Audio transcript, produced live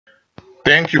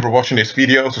Thank you for watching this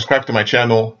video. Subscribe to my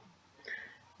channel.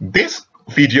 This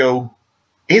video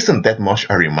isn't that much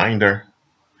a reminder.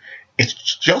 It's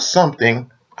just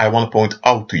something I want to point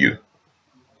out to you.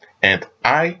 And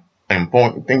I am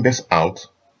pointing this out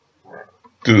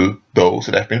to those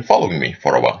that have been following me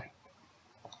for a while.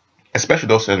 Especially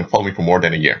those that have been following me for more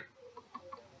than a year.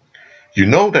 You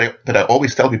know that I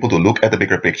always tell people to look at the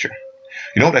bigger picture.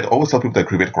 You know that I always tell people to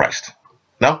agree with Christ.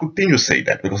 Now continue to say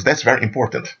that because that's very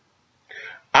important.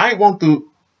 I want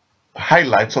to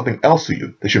highlight something else to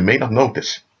you that you may not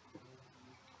notice.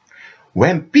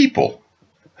 When people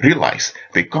realize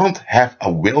they can't have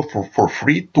a will for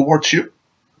free towards you,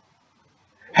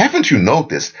 haven't you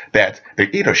noticed that they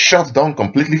either shut down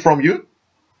completely from you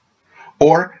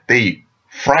or they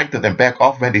frighten and back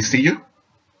off when they see you?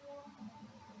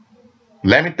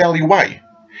 Let me tell you why.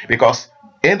 Because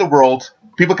in the world,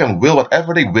 people can will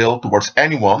whatever they will towards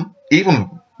anyone,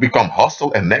 even become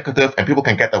hostile and negative, and people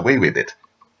can get away with it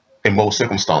in most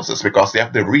circumstances because they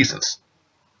have their reasons.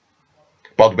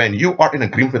 But when you are in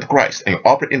agreement with Christ and you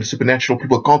operate in the supernatural,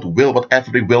 people can't will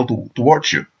whatever they will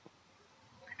towards you.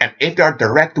 And if they are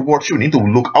direct towards you, you need to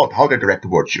look out how they're direct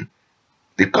towards you.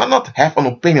 They cannot have an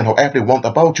opinion however they want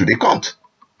about you. They can't.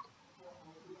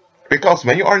 Because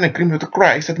when you are in agreement with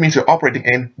Christ, that means you're operating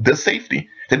in the safety.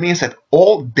 That means that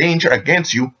all danger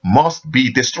against you must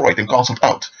be destroyed and cancelled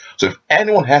out. So if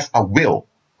anyone has a will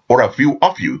or a view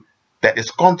of you that is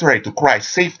contrary to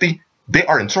Christ's safety, they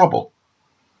are in trouble.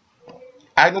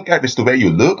 I don't care if it's the way you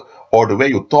look or the way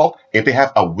you talk. If they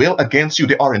have a will against you,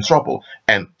 they are in trouble.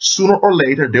 And sooner or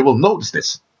later, they will notice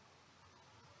this.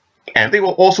 And they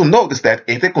will also notice that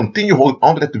if they continue holding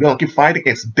on to that will and keep fighting,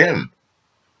 it's them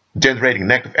generating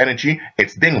negative energy.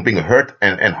 It's them being hurt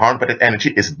and harmed by that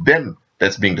energy. It's them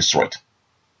that's being destroyed.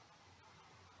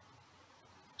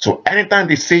 So anytime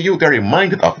they see you, they're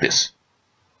reminded of this.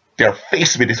 They're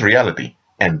faced with this reality.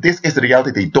 And this is the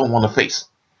reality they don't want to face.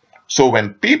 So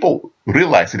when people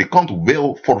realize that they can't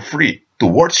will for free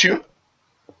towards you,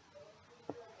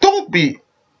 don't be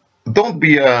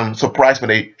surprised when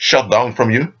they shut down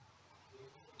from you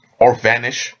or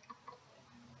vanish.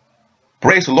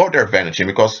 Praise the Lord, they're vanishing,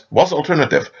 because what's the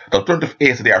alternative? The alternative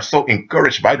is they are so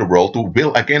encouraged by the world to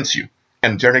will against you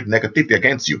and generate negativity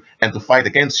against you and to fight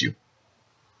against you.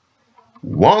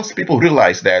 Once people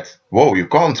realize that, whoa, you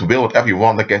can't will whatever you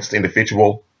want against the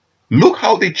individual, look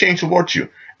how they change towards you.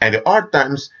 And there are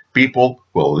times people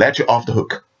will let you off the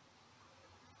hook.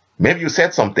 Maybe you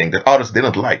said something that others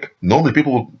didn't like. Normally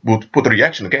people would put a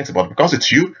reaction against it, but because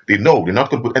it's you, they know they're not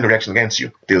going to put any reaction against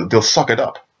you. They'll suck it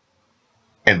up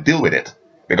and deal with it.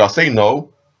 Because they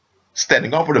know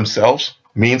standing up for themselves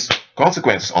means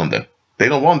consequences on them. They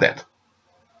don't want that.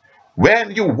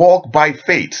 When you walk by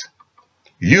faith,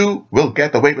 you will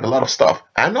get away with a lot of stuff.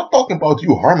 I'm not talking about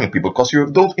you harming people because you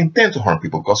don't intend to harm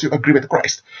people because you agree with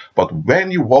Christ. But when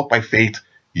you walk by faith,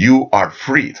 you are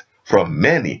freed from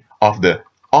many of the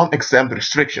unexamined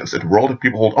restrictions that worldly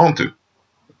people hold on to.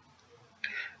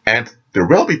 And there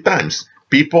will be times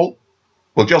people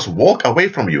will just walk away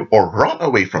from you or run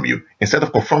away from you instead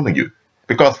of confronting you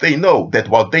because they know that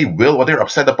what they're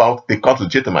upset about, they can't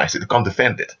legitimize it, they can't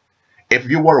defend it. If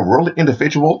you were a worldly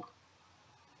individual,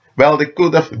 well, they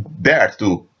could have dared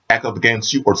to act up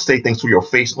against you or say things to your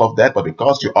face and all of that, but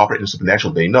because you operate in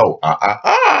supernatural, they know,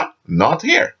 not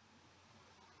here.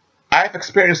 I've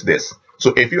experienced this.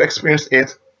 So if you experienced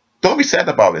it, don't be sad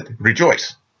about it.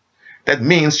 Rejoice. That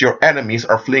means your enemies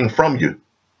are fleeing from you.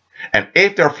 And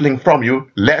if they're fleeing from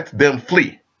you, let them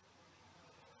flee.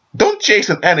 Don't chase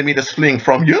an enemy that's fleeing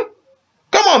from you.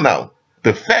 Come on now.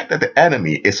 The fact that the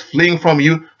enemy is fleeing from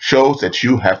you shows that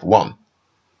you have won.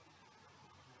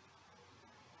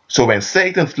 So when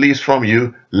Satan flees from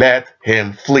you, let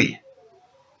him flee.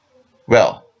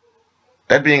 Well,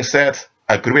 that being said,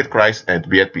 agree with Christ and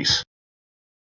be at peace.